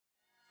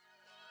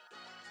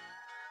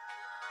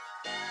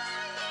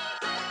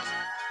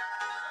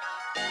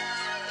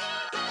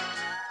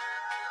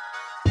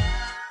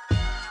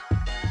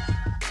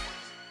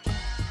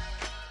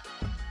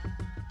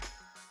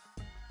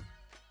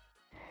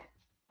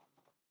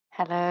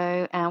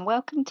Hello and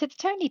welcome to the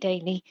Tony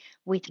Daily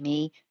with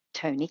me,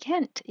 Tony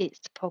Kent. It's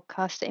the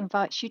podcast that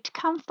invites you to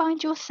come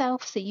find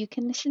yourself so you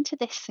can listen to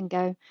this and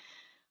go,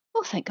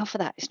 oh, thank God for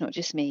that. It's not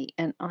just me.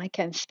 And I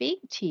can speak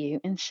to you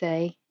and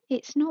say,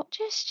 it's not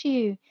just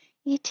you,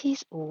 it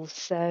is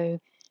also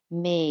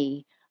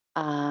me.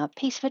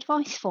 Piece of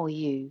advice for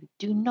you: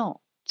 do not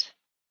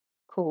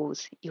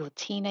cause your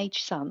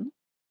teenage son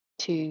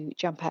to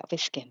jump out of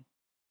his skin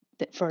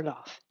for a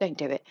laugh. Don't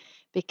do it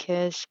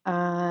because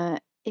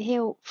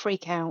he'll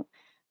freak out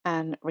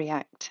and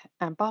react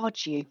and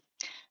barge you.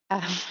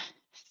 Um,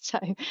 so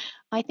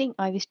I think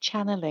I was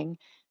channeling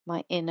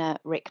my inner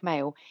Rick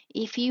Mail.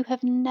 If you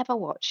have never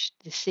watched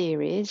the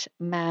series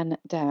Man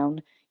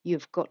Down,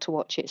 you've got to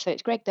watch it. So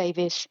it's Greg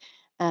Davis,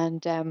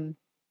 and in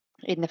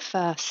the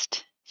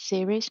first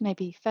series,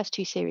 maybe first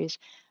two series,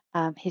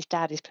 his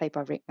dad is played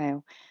by Rick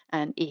Mail.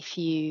 And if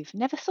you've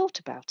never thought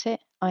about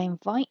it, I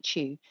invite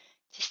you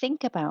to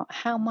think about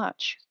how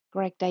much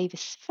Greg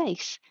Davis'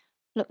 face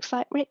looks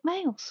like Rick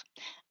Mail's,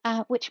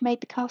 which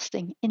made the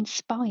casting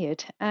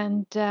inspired.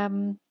 And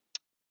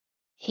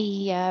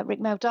Rick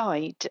Mail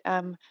died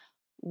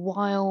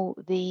while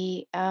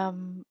the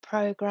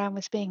program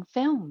was being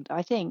filmed.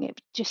 I think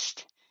it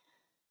just,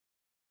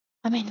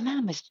 I mean, the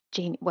man was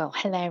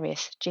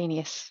hilarious,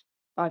 genius.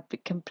 I've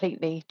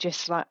completely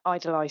just like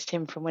idolized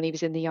him from when he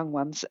was in the young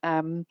ones.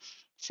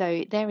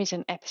 So there is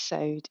an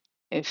episode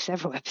of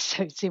several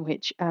episodes in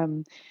which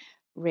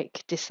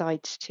Rick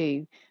decides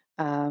to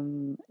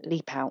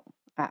leap out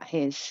at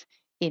his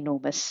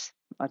enormous,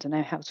 I don't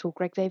know how tall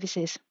Greg Davis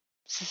is,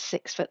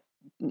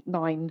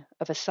 6'9"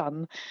 of a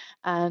son,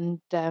 and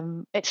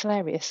it's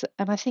hilarious.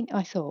 And I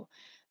thought,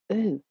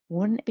 ooh,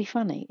 wouldn't it be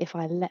funny if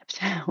I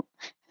leapt out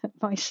at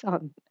my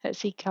son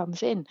as he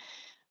comes in,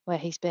 where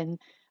he's been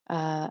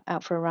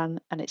out for a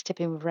run and it's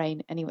tipping with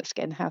rain and he wants to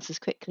get in the house as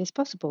quickly as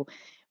possible.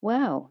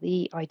 Well,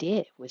 the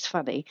idea was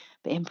funny,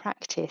 but in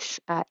practice,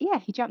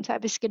 he jumped out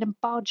of his skin and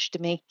barged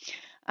me,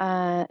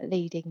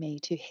 leading me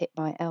to hit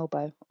my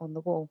elbow on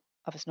the wall.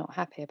 I was not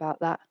happy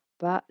about that,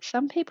 but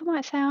some people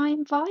might say I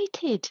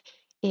invited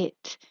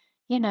it,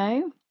 you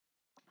know.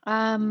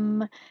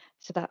 Um,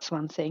 so that's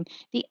one thing.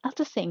 The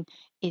other thing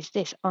is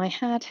this: I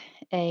had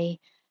a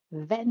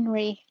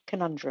veterinary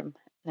conundrum.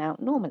 Now,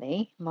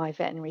 normally my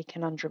veterinary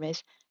conundrum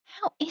is,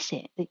 how is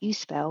it that you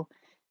spell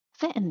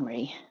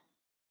veterinary?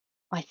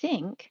 I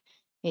think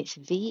it's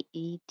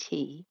Veterinary.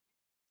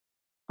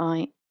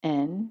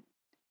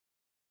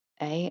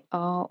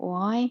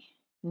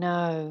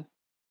 No.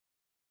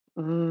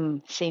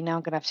 See, now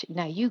I'm gonna have to.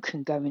 Now you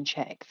can go and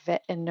check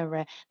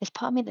veterinary. There's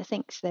part of me that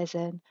thinks there's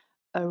an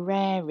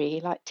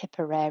orary, like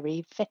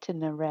Tipperary,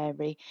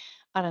 veterinary.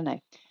 I don't know.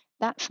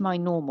 That's my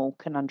normal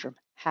conundrum.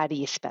 How do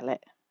you spell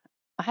it?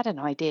 I had an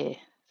idea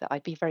that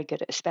I'd be very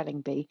good at a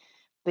spelling bee,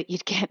 but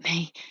you'd get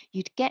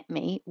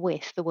me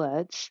with the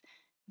words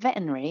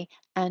veterinary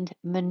and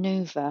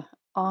maneuver.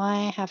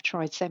 I have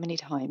tried so many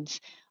times.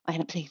 I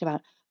end up thinking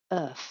about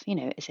earth,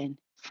 as in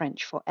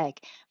French for egg.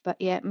 But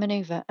yeah,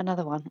 maneuver,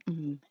 another one.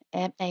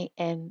 Manoeuvre,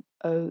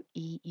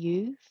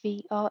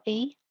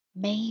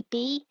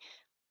 maybe.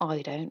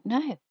 I don't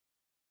know.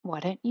 Why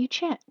don't you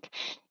check?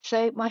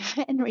 So my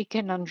veterinary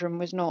conundrum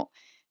was not,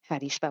 how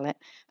do you spell it?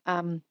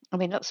 I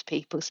mean, lots of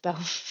people spell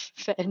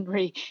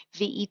veterinary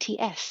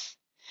VETS,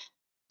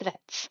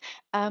 vets.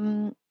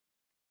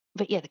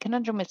 But yeah, the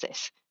conundrum was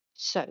this.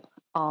 So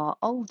our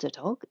older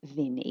dog,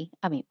 Vinny,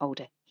 I mean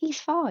older,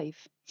 he's 5,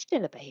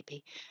 still a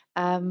baby,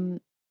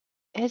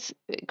 has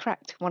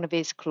cracked one of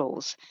his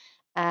claws.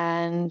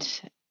 And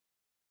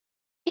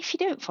if you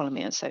don't follow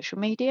me on social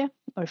media,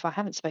 or if I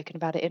haven't spoken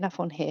about it enough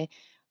on here,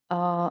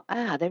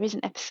 there is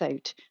an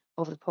episode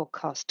of the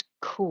podcast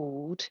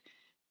called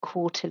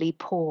Quarterly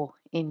Paw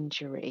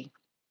Injury.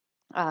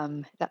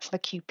 That's the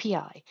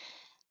QPI.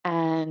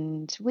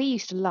 And we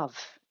used to love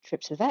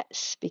trips to the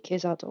vets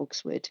because our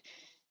dogs would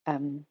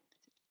um,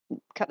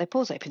 cut their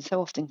paws open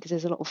so often because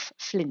there's a lot of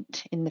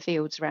flint in the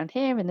fields around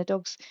here, and the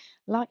dogs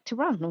like to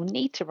run or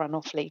need to run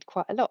off lead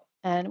quite a lot.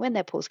 And when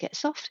their paws get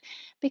soft,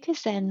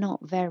 because they're not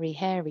very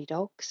hairy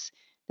dogs,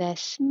 they're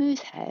smooth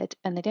haired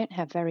and they don't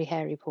have very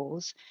hairy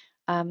paws.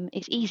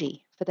 It's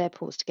easy for their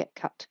paws to get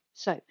cut.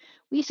 So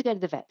we used to go to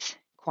the vets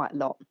quite a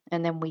lot,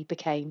 and then we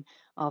became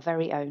our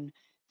very own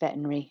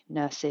veterinary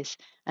nurses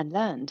and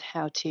learned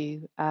how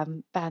to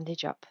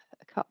bandage up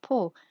a cut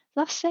paw,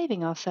 thus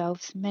saving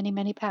ourselves many,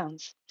 many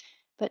pounds.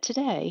 But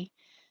today,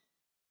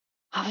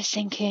 I was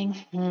thinking,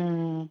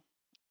 you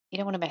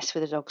don't want to mess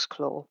with a dog's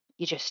claw.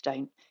 You just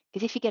don't.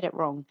 Because if you get it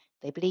wrong,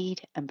 they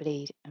bleed and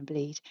bleed and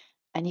bleed,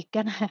 and you're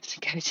going to have to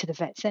go to the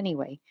vets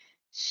anyway.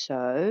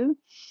 So,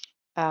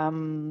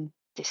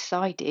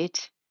 decided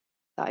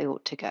that I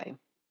ought to go.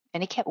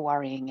 And he kept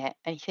worrying it.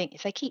 And you think,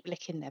 if they keep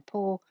licking their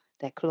paw,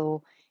 their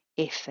claw,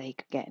 if they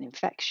could get an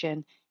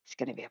infection, it's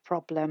going to be a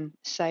problem.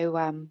 So,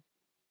 I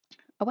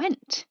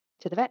went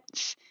to the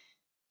vets,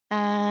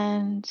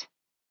 and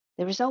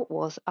the result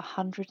was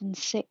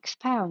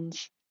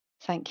 £106.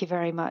 Thank you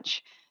very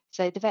much.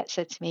 So the vet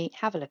said to me,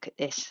 have a look at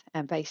this.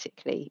 And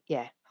basically,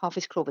 yeah, half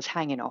his claw was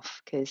hanging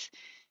off because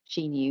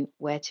she knew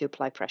where to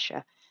apply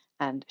pressure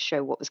and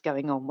show what was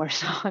going on.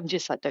 Whereas I'm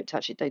just like, don't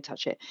touch it, don't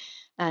touch it.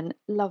 And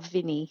love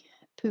Vinny,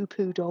 poo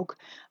poo dog.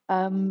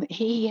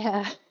 He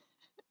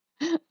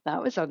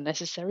that was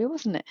unnecessary,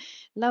 wasn't it?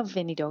 Love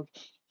Vinny dog.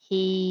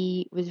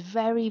 He was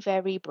very,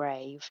 very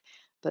brave,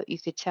 but you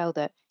could tell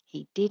that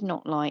he did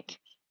not like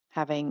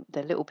having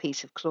the little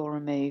piece of claw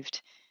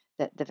removed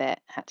that the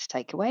vet had to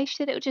take away. She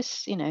said it would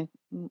just,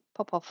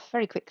 pop off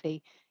very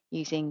quickly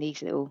using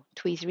these little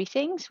tweezery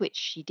things, which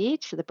she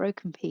did. So the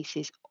broken piece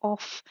is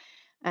off.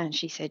 And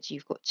she said,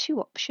 you've got two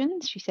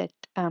options. She said,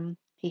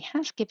 he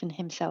has given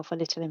himself a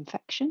little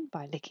infection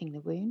by licking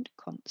the wound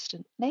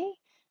constantly.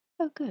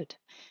 Oh, good.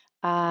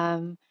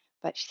 Um,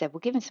 but she said,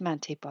 we'll give him some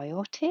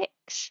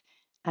antibiotics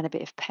and a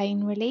bit of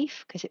pain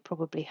relief because it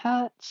probably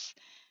hurts.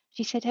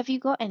 She said, have you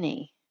got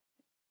any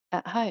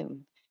at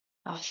home?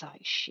 I was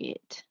like,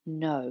 shit,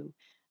 no.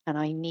 And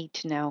I need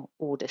to now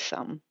order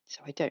some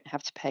so I don't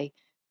have to pay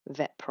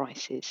vet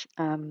prices.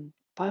 But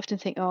I often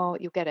think, oh,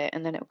 you'll get it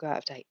and then it'll go out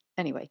of date.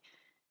 Anyway,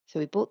 so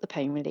we bought the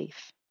pain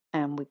relief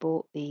and we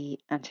bought the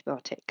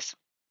antibiotics.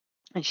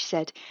 And she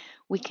said,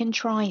 we can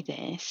try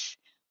this,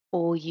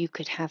 or you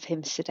could have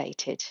him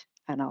sedated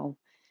and I'll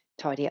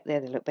tidy up the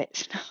other little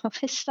bits. And I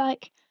was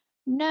like,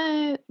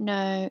 no,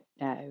 no,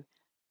 no.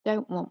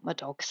 Don't want my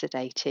dog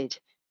sedated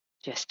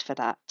just for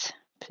that,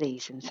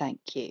 please and thank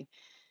you.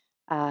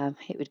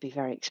 It would be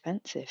very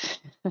expensive.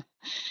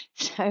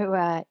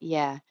 So,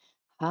 yeah,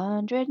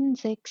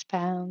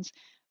 £106,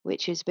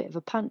 which is a bit of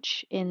a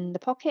punch in the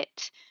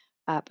pocket,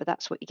 but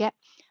that's what you get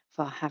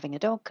for having a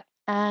dog.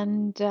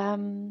 And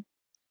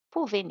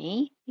poor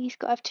Vinny, he's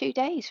got to have 2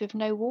 days with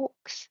no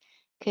walks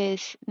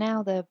because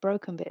now the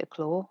broken bit of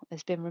claw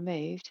has been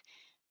removed.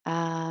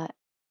 Uh,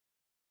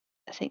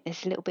 I think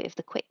there's a little bit of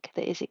the quick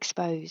that is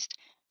exposed,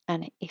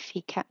 and if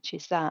he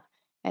catches that,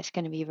 it's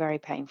going to be very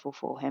painful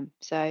for him.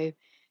 So, a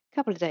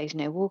couple of days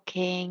no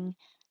walking,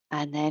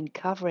 and then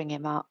covering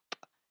him up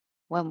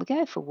when we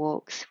go for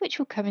walks, which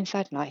will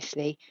coincide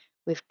nicely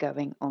with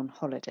going on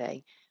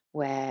holiday,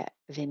 where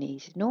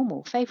Vinny's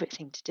normal favourite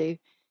thing to do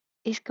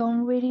is go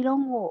on really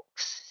long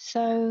walks.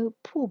 So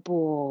poor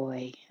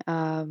boy,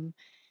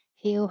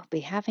 he'll be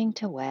having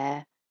to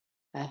wear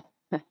a,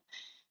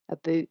 a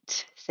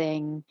boot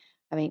thing.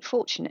 I mean,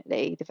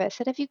 fortunately, the vet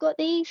said, have you got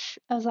these?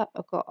 I was like,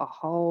 I've got a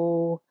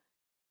whole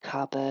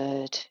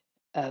cupboard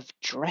of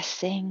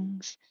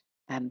dressings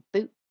and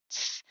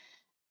boots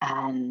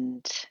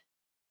and,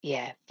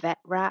 yeah, vet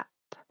wrap.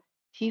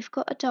 If you've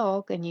got a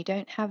dog and you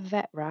don't have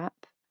vet wrap,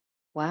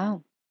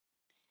 wow,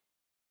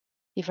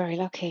 you're very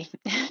lucky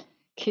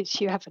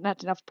because you haven't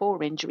had enough paw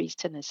injuries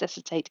to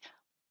necessitate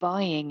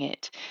buying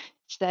it.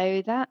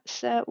 So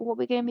that's what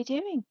we're going to be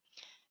doing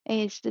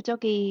is the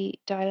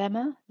doggy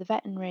dilemma, the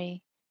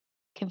veterinary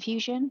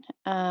confusion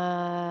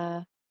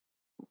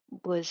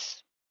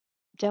was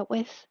dealt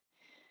with.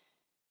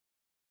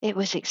 It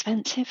was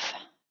expensive,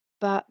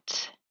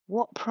 but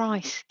what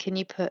price can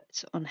you put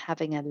on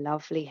having a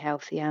lovely,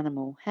 healthy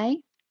animal? Hey,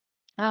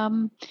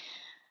 um,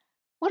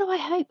 what do I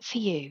hope for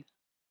you?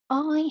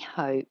 I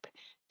hope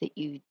that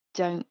you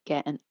don't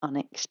get an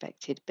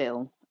unexpected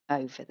bill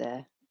over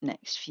the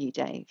next few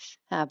days.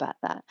 How about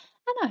that?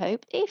 And I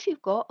hope if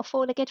you've got a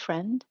four-legged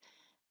friend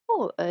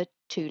or a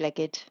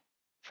two-legged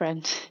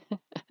friend,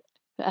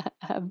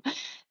 um,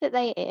 that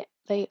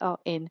they are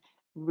in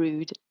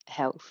rude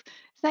health.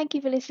 Thank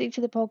you for listening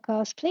to the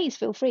podcast. Please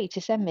feel free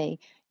to send me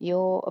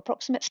your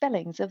approximate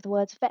spellings of the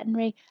words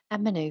veterinary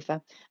and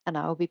manoeuvre, and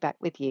I'll be back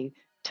with you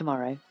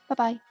tomorrow. Bye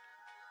bye.